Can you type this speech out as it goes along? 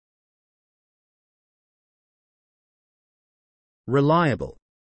Reliable.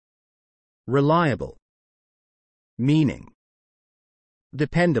 Reliable. Meaning.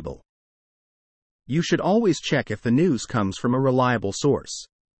 Dependable. You should always check if the news comes from a reliable source.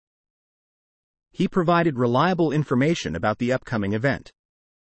 He provided reliable information about the upcoming event.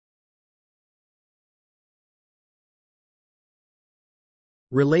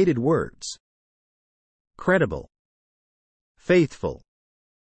 Related words. Credible. Faithful.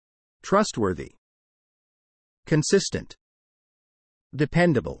 Trustworthy. Consistent.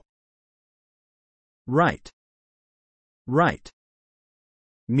 Dependable. Right. Right.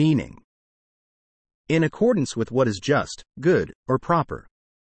 Meaning. In accordance with what is just, good, or proper.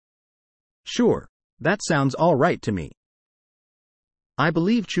 Sure, that sounds all right to me. I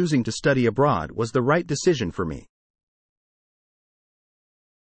believe choosing to study abroad was the right decision for me.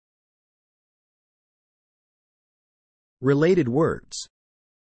 Related words.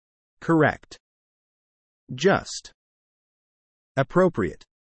 Correct. Just. Appropriate.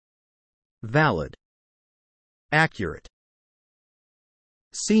 Valid. Accurate.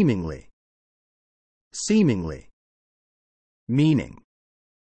 Seemingly. Seemingly. Meaning.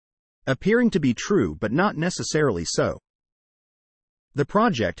 Appearing to be true but not necessarily so. The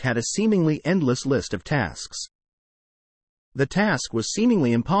project had a seemingly endless list of tasks. The task was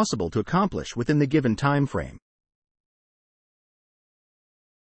seemingly impossible to accomplish within the given time frame.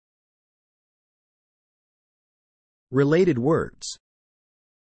 Related words.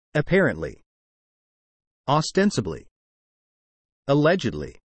 Apparently. Ostensibly.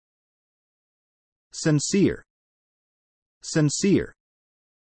 Allegedly. Sincere. Sincere.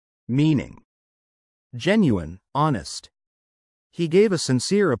 Meaning. Genuine, honest. He gave a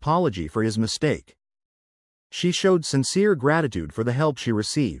sincere apology for his mistake. She showed sincere gratitude for the help she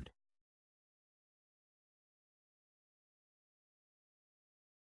received.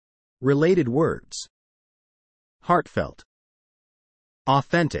 Related words. Heartfelt.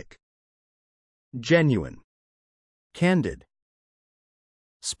 Authentic. Genuine. Candid.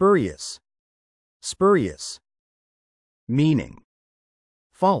 Spurious. Spurious. Meaning.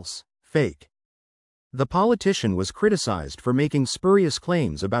 False, fake. The politician was criticized for making spurious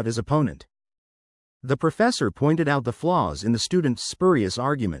claims about his opponent. The professor pointed out the flaws in the student's spurious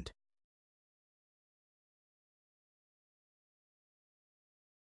argument.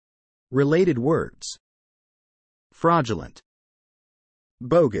 Related words. Fraudulent.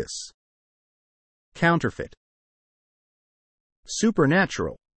 Bogus. Counterfeit.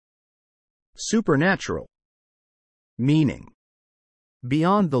 Supernatural. Supernatural. Meaning.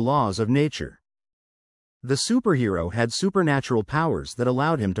 Beyond the laws of nature. The superhero had supernatural powers that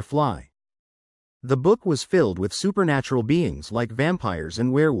allowed him to fly. The book was filled with supernatural beings like vampires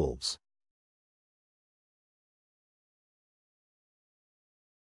and werewolves.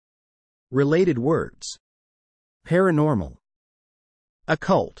 Related words. Paranormal.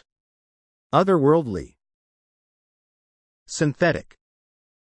 Occult. Otherworldly. Synthetic.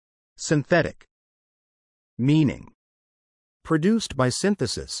 Synthetic. Meaning. Produced by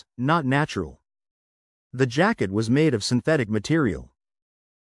synthesis, not natural. The jacket was made of synthetic material.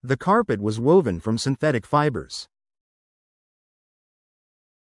 The carpet was woven from synthetic fibers.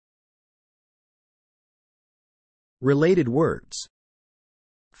 Related words.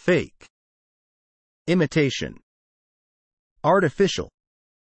 Fake. Imitation. Artificial.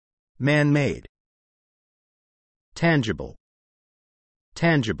 Man-made. Tangible.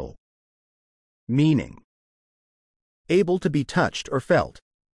 Tangible. Meaning. Able to be touched or felt.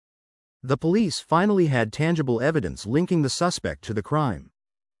 The police finally had tangible evidence linking the suspect to the crime.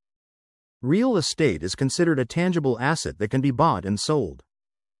 Real estate is considered a tangible asset that can be bought and sold.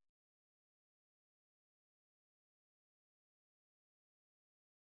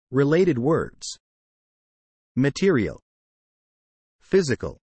 Related words. Material.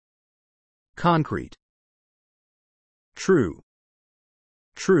 Physical. Concrete. True.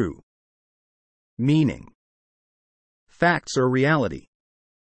 True. Meaning. Facts or reality.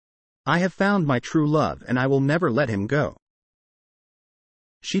 I have found my true love and I will never let him go.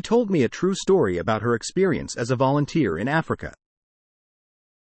 She told me a true story about her experience as a volunteer in Africa.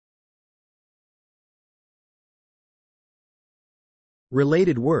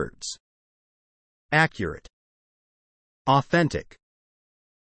 Related words. Accurate. Authentic.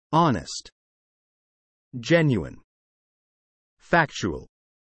 Honest. Genuine. Factual.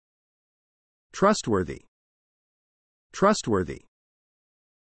 Trustworthy. Trustworthy.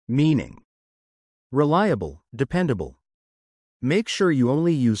 Meaning. Reliable, dependable. Make sure you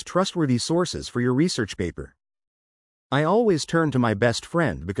only use trustworthy sources for your research paper. I always turn to my best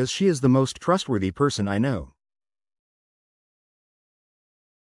friend because she is the most trustworthy person I know.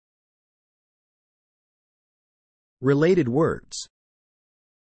 Related words.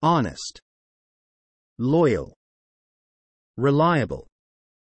 Honest, loyal, reliable.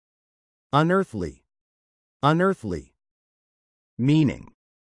 Unearthly. Unearthly. Meaning.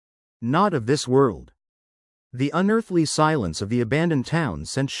 Not of this world. The unearthly silence of the abandoned town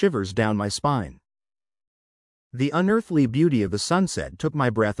sent shivers down my spine. The unearthly beauty of the sunset took my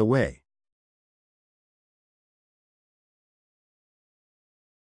breath away.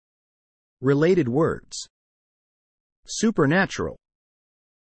 Related words. Supernatural,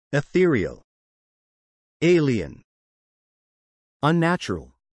 ethereal, alien.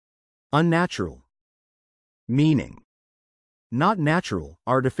 Unnatural. Unnatural. Meaning. Not natural,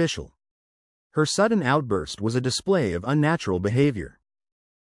 artificial. Her sudden outburst was a display of unnatural behavior.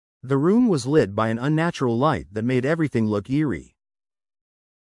 The room was lit by an unnatural light that made everything look eerie.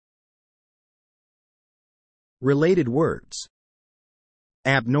 Related words.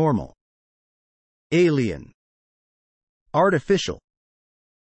 Abnormal, alien, artificial.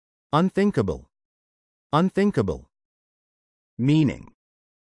 Unthinkable. Unthinkable. Meaning.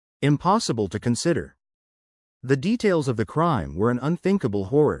 Impossible to consider. The details of the crime were an unthinkable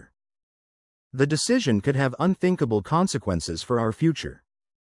horror. The decision could have unthinkable consequences for our future.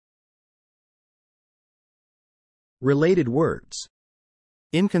 Related words.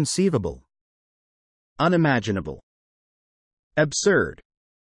 Inconceivable. Unimaginable, absurd.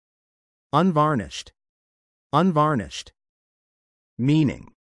 Unvarnished. Unvarnished.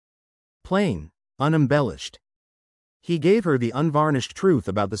 Meaning. Plain, unembellished. He gave her the unvarnished truth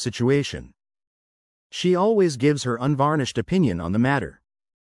about the situation. She always gives her unvarnished opinion on the matter.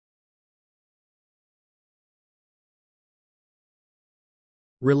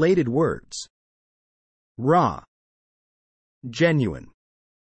 Related words. Raw, genuine,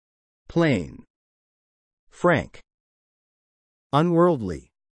 plain, frank. Unworldly.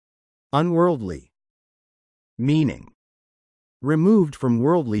 Unworldly. Meaning. Removed from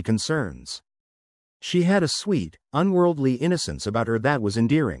worldly concerns. She had a sweet, unworldly innocence about her that was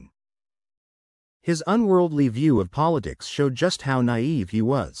endearing. His unworldly view of politics showed just how naive he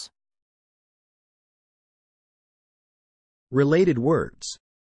was. Related words.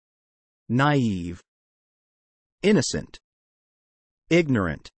 Naive, innocent,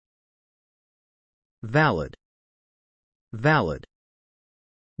 ignorant. Valid, valid.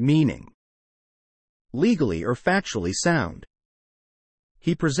 Meaning. Legally or factually sound.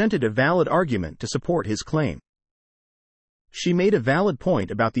 He presented a valid argument to support his claim. She made a valid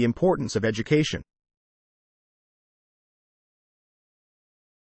point about the importance of education.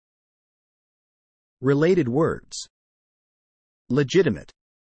 Related words. Legitimate,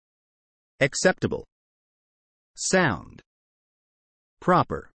 acceptable, sound,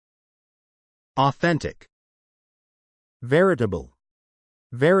 proper, authentic. Veritable.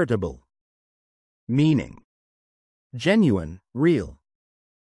 Veritable. Meaning. Genuine, real.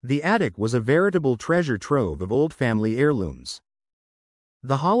 The attic was a veritable treasure trove of old family heirlooms.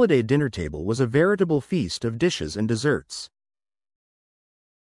 The holiday dinner table was a veritable feast of dishes and desserts.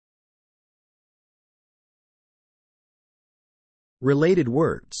 Related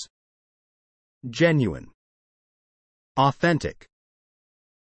words. Genuine, authentic,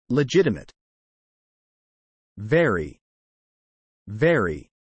 legitimate. Very, very.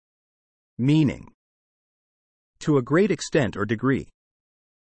 Meaning. To a great extent or degree.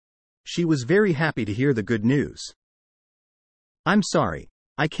 She was very happy to hear the good news. I'm sorry,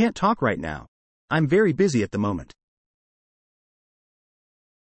 I can't talk right now. I'm very busy at the moment.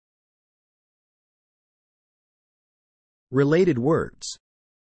 Related words.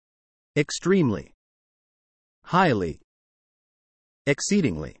 Extremely, highly,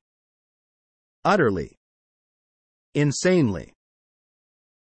 exceedingly, utterly, insanely.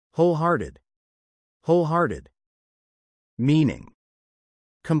 Wholehearted. Wholehearted. Meaning.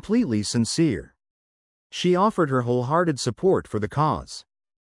 Completely sincere. She offered her wholehearted support for the cause.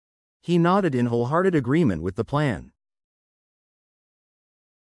 He nodded in wholehearted agreement with the plan.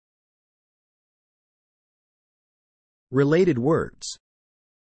 Related words.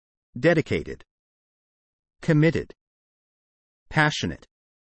 Dedicated, committed, passionate,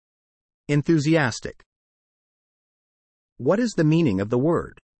 enthusiastic. What is the meaning of the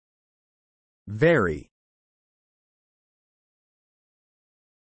word? Very.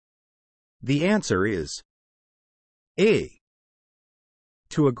 The answer is A.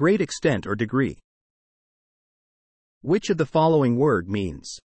 To a great extent or degree. Which of the following word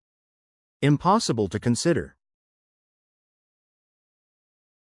means? Impossible to consider.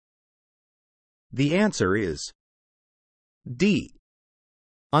 The answer is D.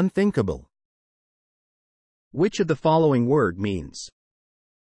 Unthinkable. Which of the following word means?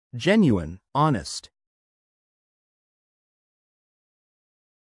 Genuine, honest.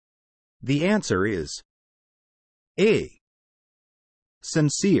 The answer is A.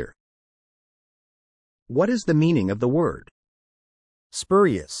 Sincere. What is the meaning of the word?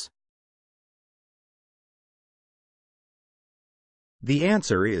 Spurious. The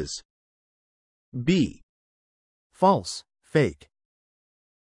answer is B. False, fake.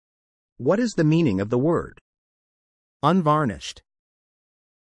 What is the meaning of the word? Unvarnished.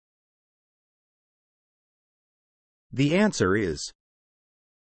 The answer is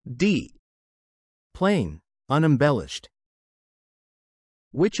D. Plain, unembellished.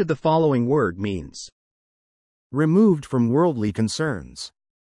 Which of the following word means Removed from worldly concerns.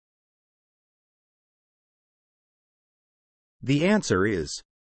 The answer is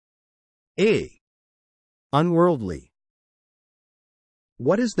A. Unworldly.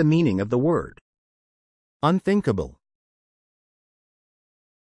 What is the meaning of the word? Unthinkable.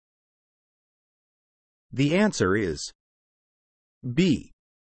 The answer is B.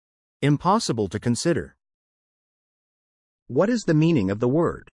 Impossible to consider. What is the meaning of the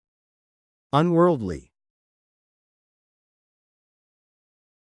word? Unworldly.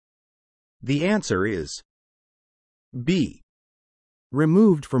 The answer is B.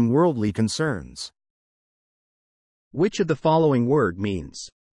 Removed from worldly concerns. Which of the following word means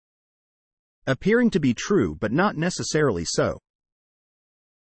appearing to be true but not necessarily so?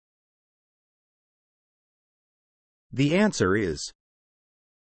 The answer is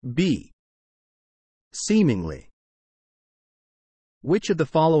B. Seemingly. Which of the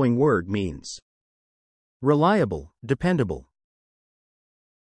following word means Reliable, dependable.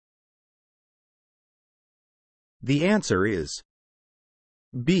 The answer is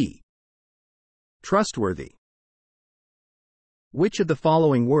B. Trustworthy. Which of the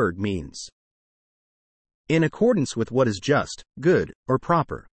following word means in accordance with what is just, good, or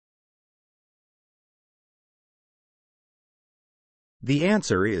proper? The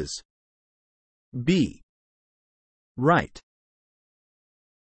answer is B. Right.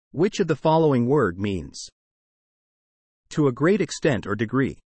 Which of the following word means to a great extent or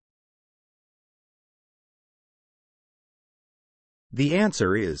degree? The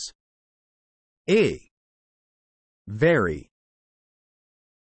answer is A. Very.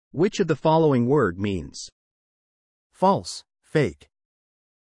 Which of the following word means False, fake.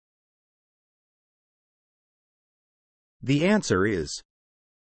 The answer is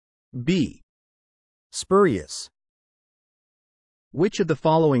B. Spurious. Which of the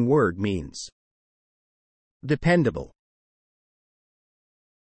following word means dependable?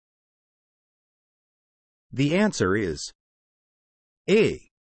 The answer is A.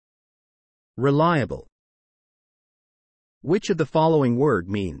 Reliable. Which of the following word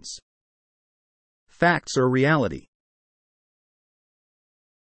means facts or reality?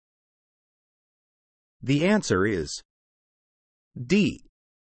 The answer is D.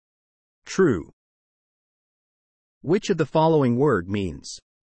 True. Which of the following word means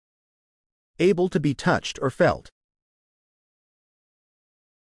able to be touched or felt?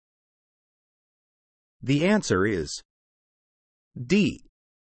 The answer is D.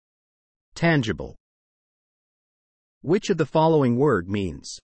 Tangible. Which of the following word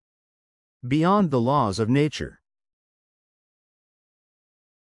means Beyond the laws of nature.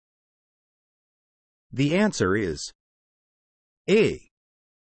 The answer is A.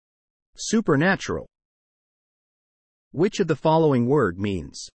 Supernatural. Which of the following word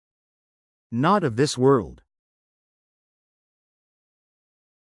means Not of this world.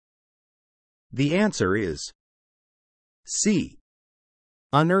 The answer is C.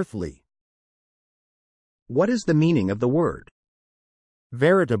 Unearthly. What is the meaning of the word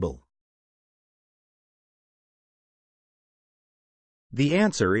Veritable. The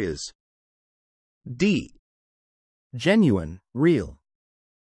answer is D. Genuine, real.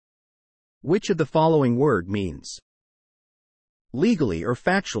 Which of the following word means legally or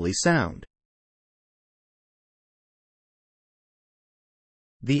factually sound?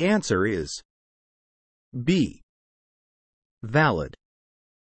 The answer is B. Valid.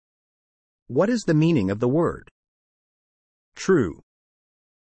 What is the meaning of the word true?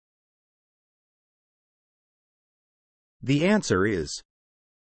 The answer is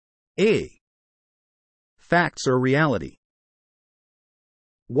A. Facts or reality.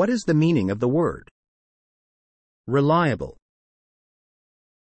 What is the meaning of the word reliable?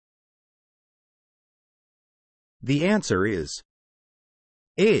 The answer is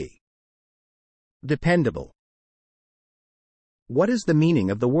A. Dependable. What is the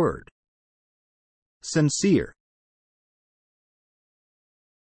meaning of the word sincere?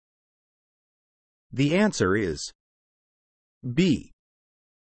 The answer is B.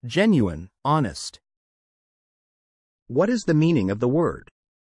 Genuine, honest. What is the meaning of the word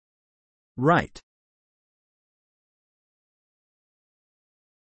Right.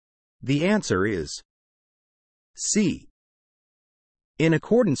 The answer is C. In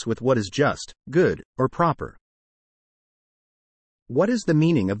accordance with what is just, good, or proper. What is the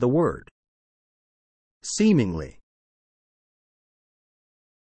meaning of the word seemingly?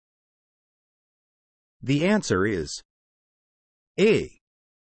 The answer is A.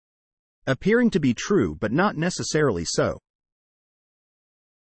 Appearing to be true but not necessarily so.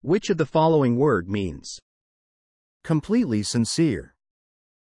 Which of the following word means completely sincere?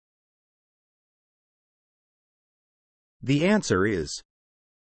 The answer is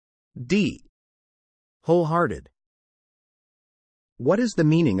D. Wholehearted. What is the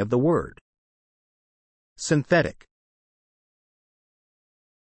meaning of the word synthetic?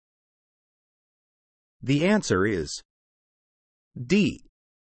 The answer is D.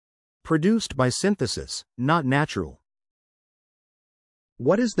 Produced by synthesis, not natural.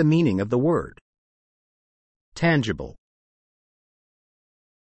 What is the meaning of the word tangible?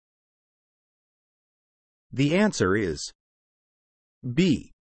 The answer is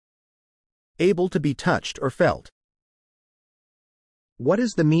B. Able to be touched or felt. What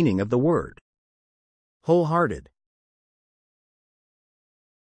is the meaning of the word Wholehearted.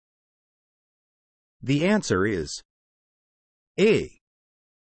 The answer is A.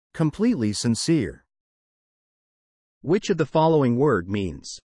 Completely sincere. Which of the following word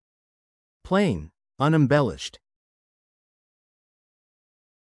means Plain, unembellished.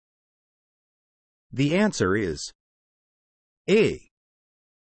 The answer is A.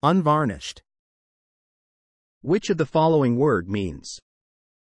 Unvarnished. Which of the following word means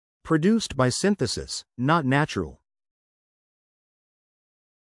Produced by synthesis, not natural.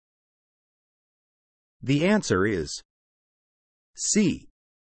 The answer is C.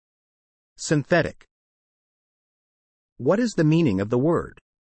 Synthetic. What is the meaning of the word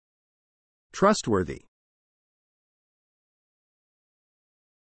trustworthy?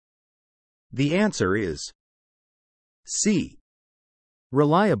 The answer is C.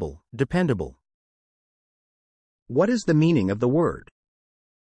 Reliable, dependable. What is the meaning of the word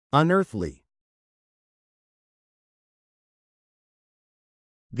Unearthly.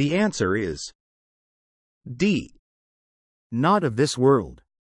 The answer is D. Not of this world.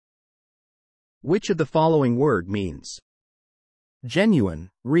 Which of the following word means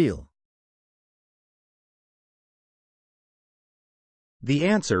Genuine, real. The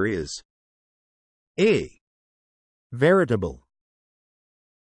answer is A. Veritable.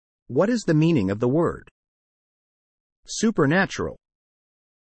 What is the meaning of the word supernatural?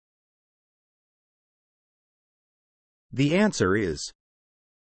 The answer is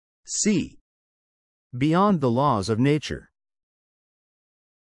C. Beyond the laws of nature.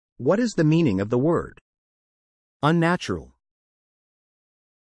 What is the meaning of the word Unnatural.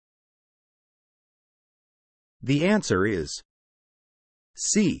 The answer is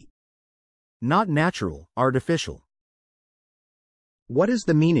C. Not natural, artificial. What is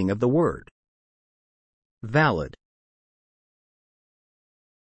the meaning of the word valid?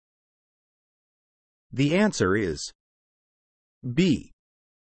 The answer is B.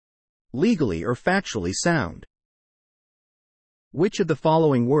 Legally or factually sound. Which of the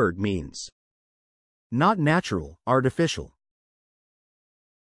following word means Not natural, artificial.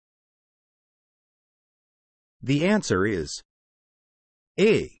 The answer is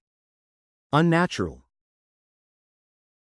A. Unnatural.